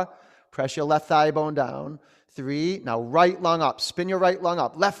 4. Press your left thigh bone down. 3. Now right lung up. Spin your right lung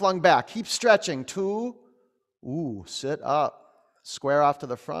up. Left lung back. Keep stretching. 2. Ooh, sit up. Square off to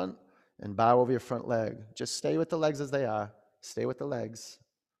the front and bow over your front leg. Just stay with the legs as they are. Stay with the legs.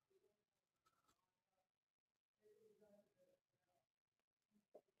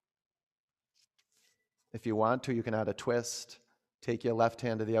 If you want to, you can add a twist. Take your left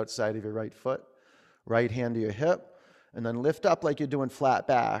hand to the outside of your right foot, right hand to your hip, and then lift up like you're doing flat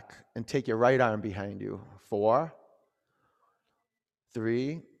back and take your right arm behind you. 4,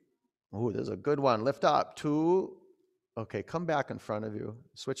 3, ooh, there's a good one. Lift up. 2, okay, come back in front of you.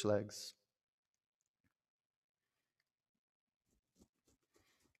 Switch legs.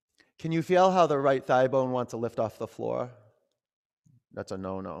 Can you feel how the right thigh bone wants to lift off the floor? That's a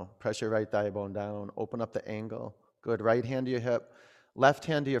no-no. Press your right thigh bone down. Open up the angle. Good. Right hand to your hip. Left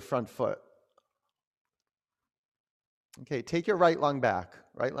hand to your front foot. Okay, take your right lung back,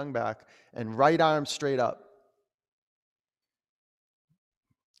 and right arm straight up.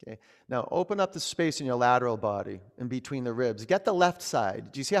 Okay, now open up the space in your lateral body in between the ribs. Get the left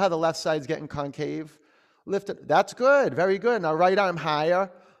side. Do you see how the left side's getting concave? Lift it. That's good. Very good. Now right arm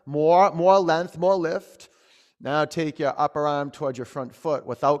higher. More length, more lift. Now take your upper arm towards your front foot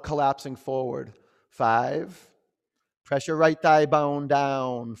without collapsing forward. 5. Press your right thigh bone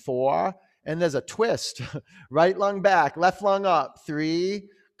down. 4. And there's a twist. Right lung back, left lung up. 3.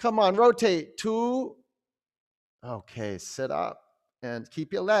 Come on, rotate. 2. Okay, sit up. And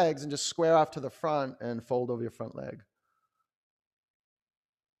keep your legs and just square off to the front and fold over your front leg.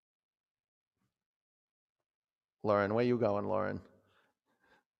 Lauren, where you going, Lauren?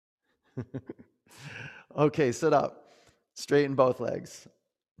 Okay, sit up. Straighten both legs.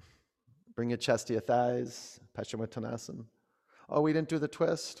 Bring your chest to your thighs. Paschimottanasana. Oh, we didn't do the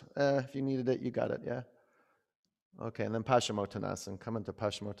twist? If you needed it, you got it, yeah? Okay, and then Paschimottanasana. Come into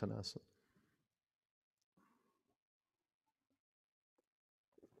Paschimottanasana.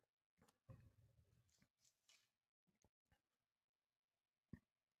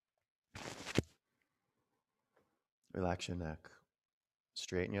 Relax your neck.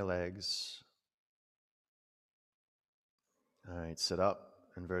 Straighten your legs. All right, sit up.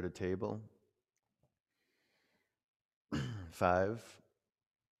 Inverted table. 5.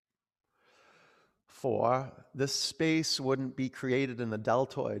 4. This space wouldn't be created in the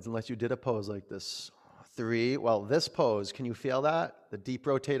deltoids unless you did a pose like this. 3. Well, this pose, can you feel that? The deep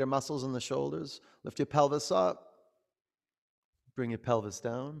rotator muscles in the shoulders. Lift your pelvis up. Bring your pelvis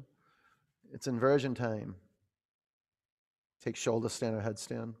down. It's inversion time. Take shoulder stand or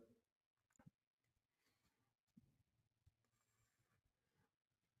headstand.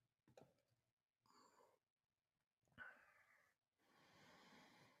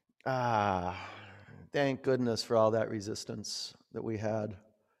 Ah, thank goodness for all that resistance that we had.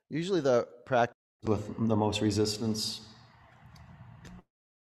 Usually the practice with the most resistance,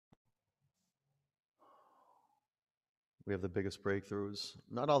 we have the biggest breakthroughs.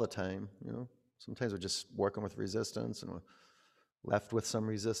 Not all the time, you know. Sometimes we're just working with resistance and we're left with some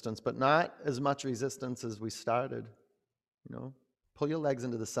resistance, but not as much resistance as we started, you know. Pull your legs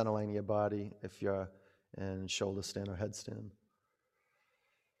into the center line of your body if you're in shoulder stand or headstand.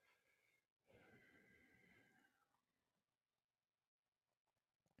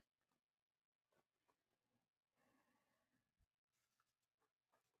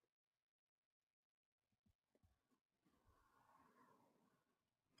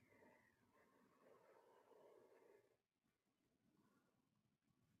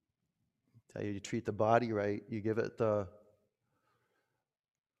 Tell you, you treat the body right, you give it the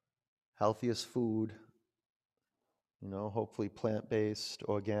healthiest food, you know, hopefully plant-based,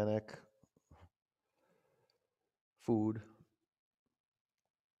 organic food.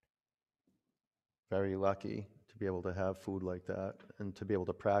 Very lucky to be able to have food like that and to be able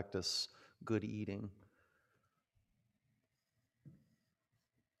to practice good eating.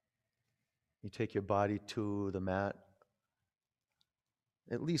 You take your body to the mat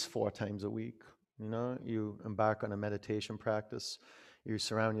at least 4 times a week. You know, you embark on a meditation practice. You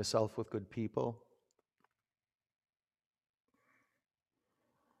surround yourself with good people.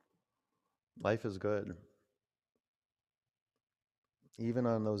 Life is good. Even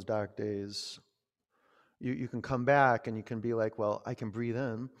on those dark days, you can come back and you can be like, well, I can breathe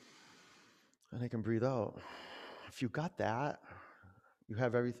in and I can breathe out. If you got that, you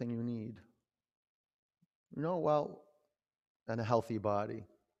have everything you need. You know, well, and a healthy body.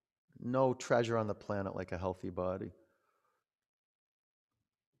 No treasure on the planet like a healthy body.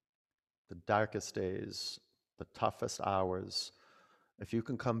 The darkest days, the toughest hours, if you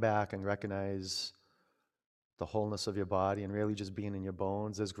can come back and recognize the wholeness of your body and really just being in your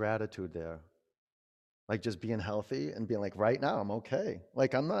bones, there's gratitude there. Like just being healthy and being like, right now, I'm okay.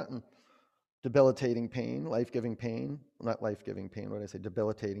 Like I'm not in debilitating pain, life-giving pain. Not life-giving pain, what did I say?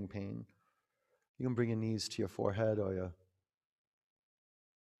 Debilitating pain. You can bring your knees to your forehead or your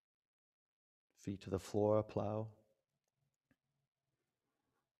feet to the floor, plow.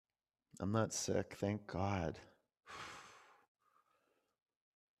 I'm not sick, thank God.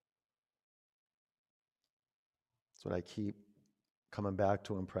 That's what I keep coming back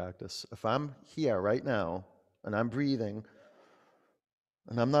to in practice. If I'm here right now and I'm breathing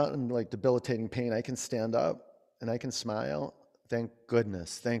and I'm not in like debilitating pain, I can stand up and I can smile. Thank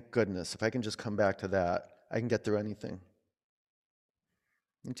goodness, thank goodness. If I can just come back to that, I can get through anything.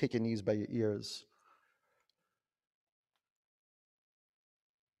 You take your knees by your ears.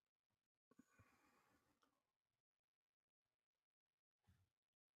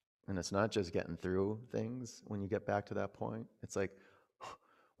 And it's not just getting through things when you get back to that point. It's like,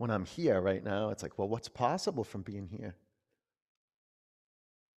 when I'm here right now, it's like, well, what's possible from being here?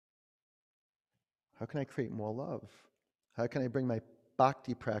 How can I create more love? How can I bring my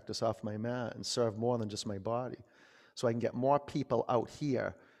bhakti practice off my mat and serve more than just my body? So I can get more people out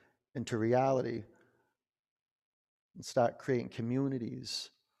here into reality and start creating communities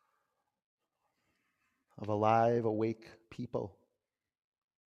of alive, awake people.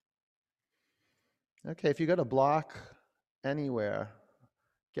 Okay, if you got a block anywhere,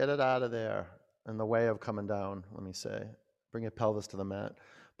 get it out of there in the way of coming down, let me say. Bring your pelvis to the mat.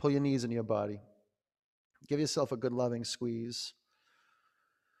 Pull your knees into your body. Give yourself a good loving squeeze.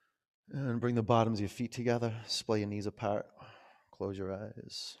 And bring the bottoms of your feet together. Splay your knees apart. Close your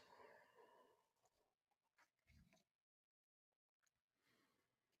eyes.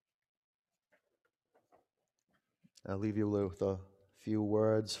 I'll leave you with a few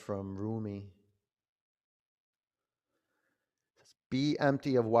words from Rumi. Be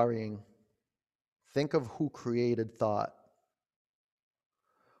empty of worrying. Think of who created thought.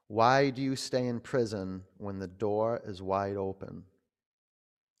 Why do you stay in prison when the door is wide open?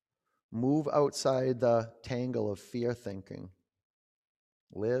 Move outside the tangle of fear thinking.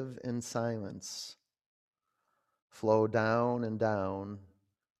 Live in silence. Flow down and down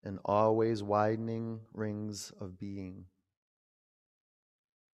in always widening rings of being.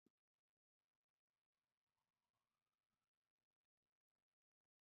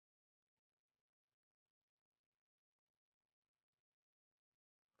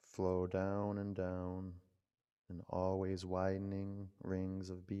 Flow down and down in always widening rings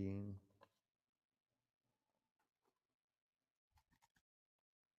of being.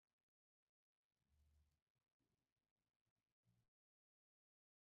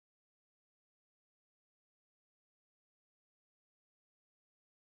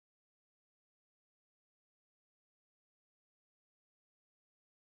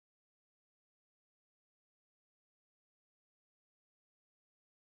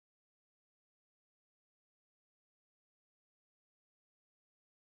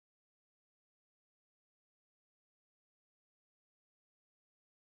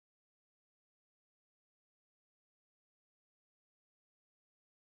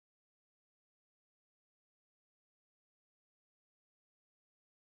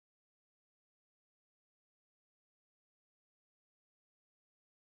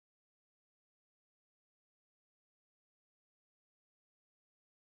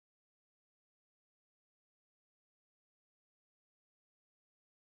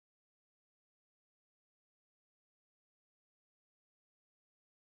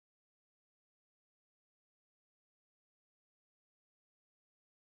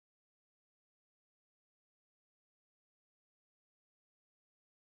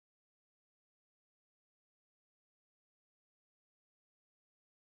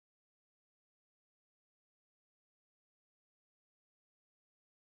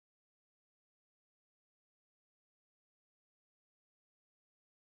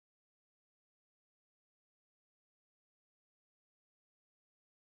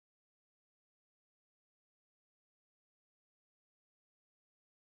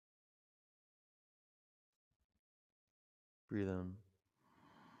 Breathe in.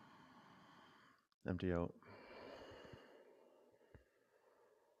 Empty out.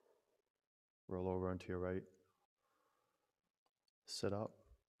 Roll over onto your right. Sit up.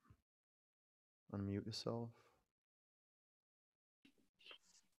 Unmute yourself.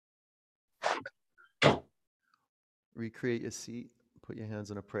 Recreate your seat. Put your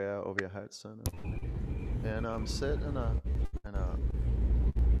hands in a prayer over your heart center. And sit in a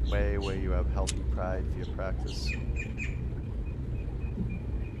way where you have healthy pride for your practice.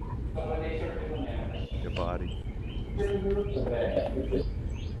 Your body.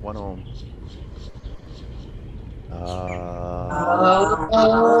 One Om.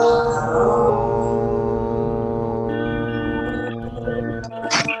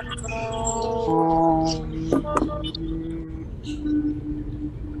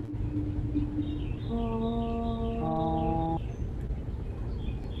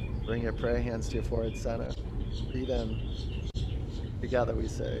 Bring your prayer hands to your forehead center. Breathe in. Together we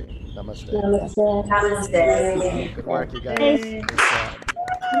say Namaste. Namaste. Good work, you guys. Great job.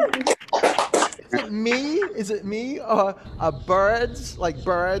 Is it me? Is it me? Or are birds, like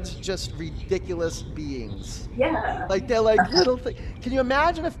birds, just ridiculous beings? Yeah. Like they're like little things. Can you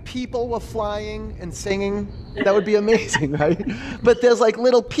imagine if people were flying and singing? That would be amazing, right? But there's like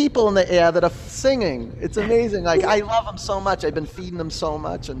little people in the air that are singing. It's amazing. Like I love them so much. I've been feeding them so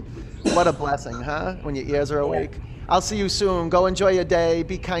much, and what a blessing, huh? When your ears are awake. I'll see you soon. Go enjoy your day.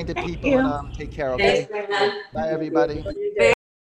 Be kind to people and take care. Okay. Thanks, man. Bye, everybody.